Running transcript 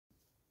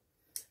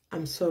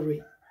I'm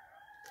sorry.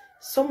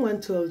 Someone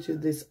told you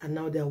this and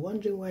now they're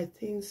wondering why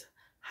things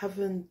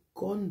haven't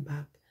gone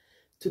back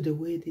to the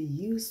way they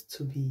used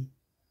to be.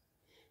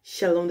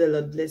 Shalom, the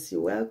Lord bless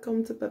you.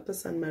 Welcome to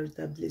Purpose and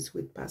Marital Bliss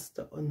with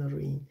Pastor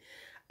Honorine.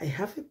 I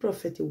have a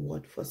prophetic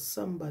word for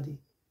somebody.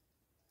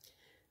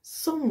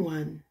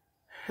 Someone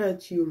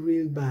hurt you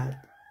real bad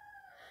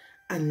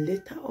and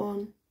later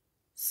on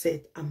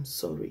said, I'm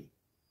sorry.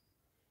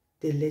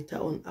 They later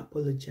on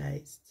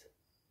apologized.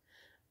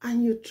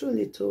 And you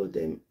truly told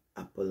them,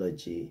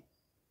 apology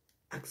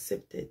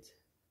accepted.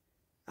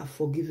 I've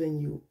forgiven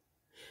you.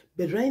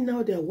 But right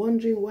now they're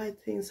wondering why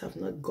things have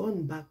not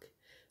gone back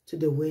to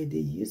the way they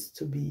used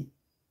to be.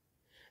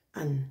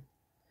 And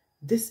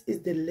this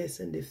is the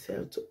lesson they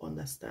failed to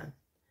understand.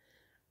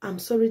 I'm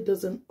sorry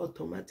doesn't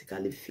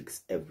automatically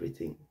fix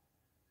everything.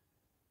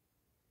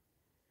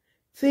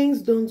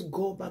 Things don't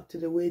go back to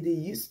the way they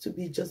used to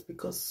be just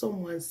because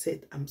someone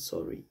said, I'm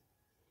sorry.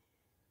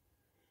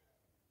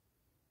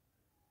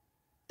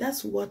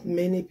 That's what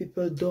many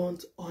people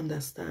don't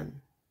understand.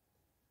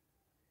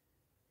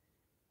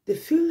 They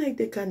feel like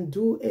they can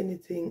do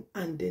anything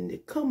and then they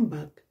come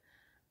back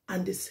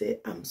and they say,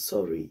 I'm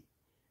sorry,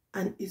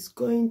 and it's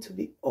going to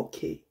be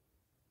okay.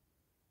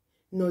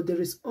 No,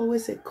 there is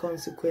always a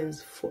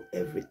consequence for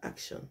every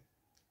action.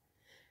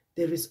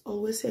 There is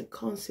always a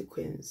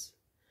consequence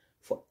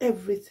for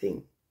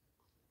everything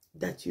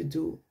that you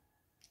do.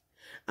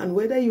 And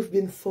whether you've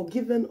been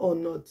forgiven or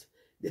not,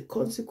 the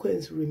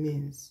consequence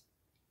remains.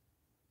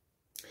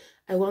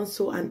 I once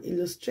saw an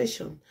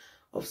illustration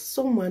of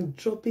someone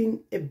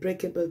dropping a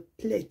breakable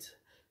plate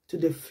to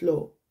the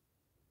floor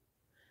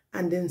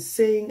and then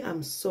saying,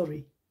 I'm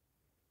sorry.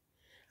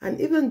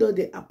 And even though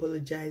they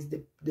apologized,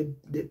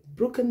 the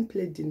broken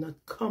plate did not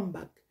come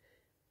back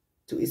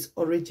to its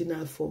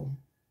original form.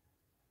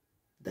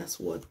 That's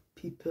what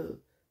people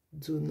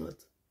do not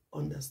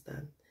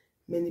understand.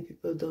 Many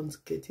people don't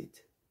get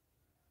it.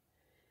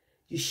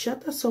 You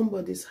shatter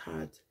somebody's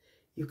heart,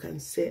 you can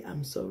say,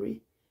 I'm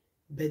sorry,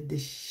 but the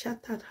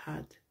shattered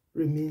heart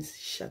remains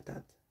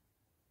shattered.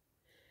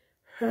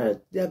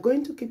 Hurt, they are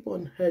going to keep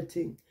on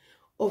hurting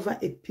over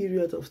a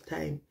period of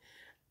time.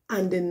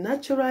 And the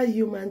natural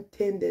human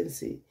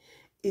tendency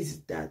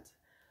is that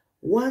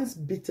once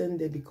bitten,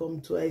 they become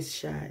twice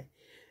shy.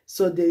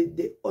 So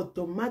they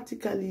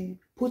automatically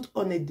put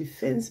on a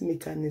defense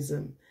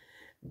mechanism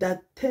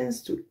that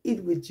tends to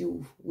eat with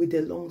you with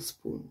a long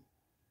spoon.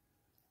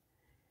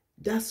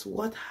 That's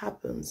what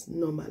happens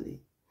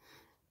normally.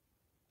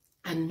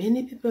 And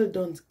many people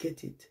don't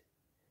get it.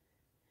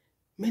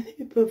 Many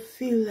people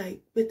feel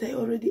like, but I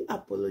already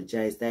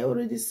apologized. I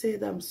already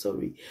said I'm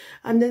sorry.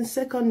 And then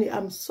secondly,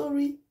 I'm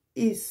sorry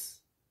is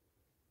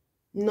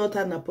not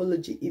an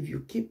apology if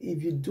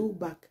you do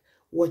back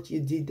what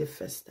you did the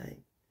first time.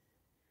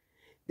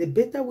 The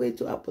better way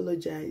to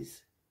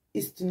apologize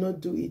is to not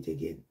do it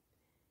again.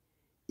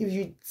 If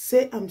you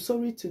say I'm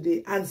sorry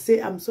today and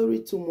say I'm sorry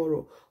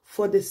tomorrow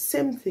for the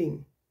same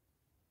thing,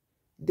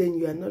 then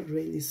you are not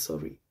really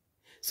sorry.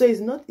 So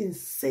it's not in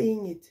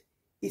saying it,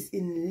 it's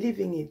in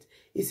living it,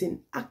 it's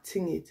in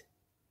acting it.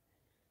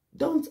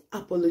 Don't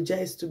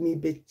apologize to me,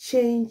 but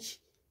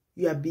change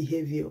your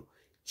behavior.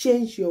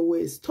 Change your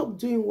ways. Stop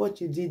doing what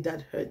you did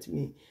that hurt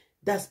me.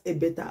 That's a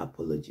better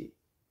apology.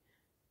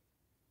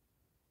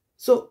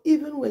 So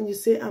even when you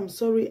say, I'm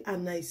sorry,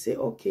 and I say,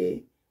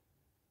 okay,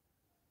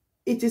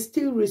 it is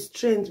still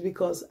restraint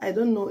because I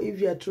don't know if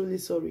you are truly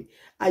sorry.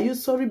 Are you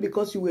sorry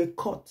because you were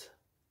caught?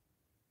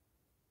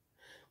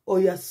 Or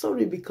you are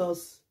sorry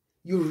because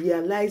you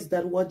realized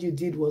that what you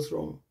did was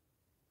wrong?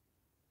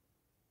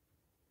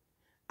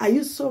 Are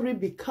you sorry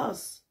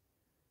because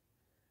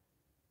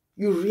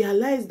you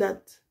realize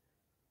that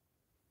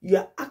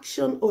your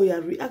action or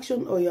your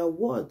reaction or your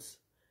words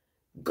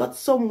got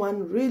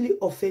someone really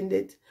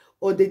offended,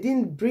 or they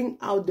didn't bring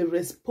out the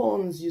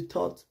response you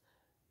thought?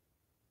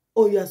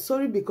 Or you are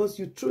sorry because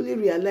you truly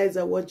realize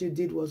that what you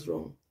did was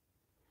wrong?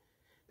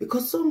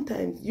 Because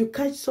sometimes you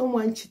catch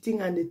someone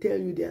cheating and they tell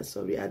you they are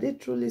sorry. Are they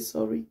truly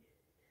sorry?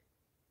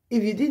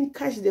 If you didn't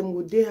catch them,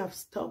 would they have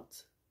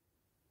stopped?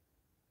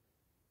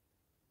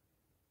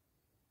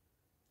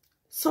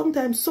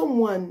 Sometimes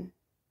someone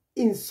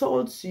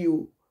insults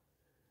you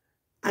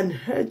and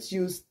hurts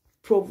you,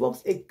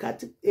 provokes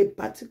a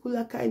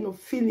particular kind of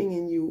feeling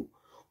in you,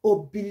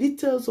 or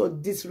belittles or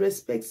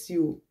disrespects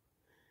you,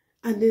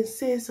 and then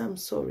says, I'm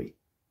sorry.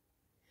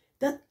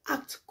 That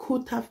act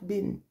could have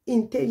been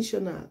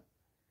intentional,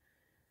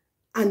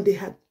 and they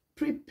had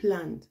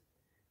pre-planned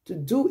to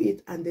do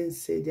it and then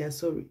say they are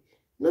sorry.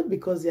 Not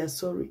because they are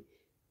sorry.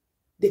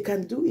 They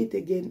can do it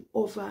again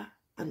over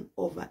and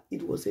over.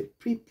 It was a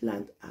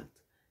pre-planned act.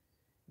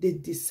 They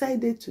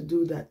decided to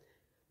do that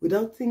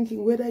without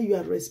thinking whether you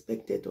are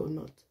respected or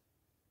not.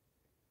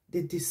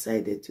 They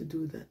decided to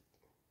do that.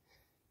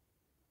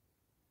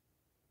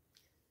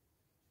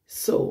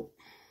 So,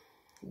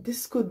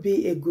 this could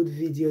be a good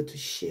video to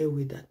share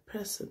with that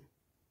person.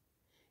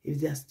 If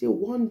they are still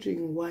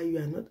wondering why you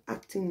are not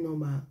acting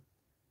normal,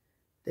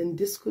 then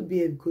this could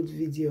be a good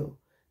video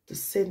to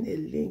send a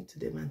link to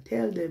them and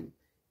tell them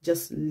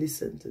Just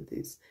listen to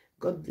this.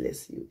 God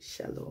bless you.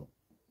 Shalom.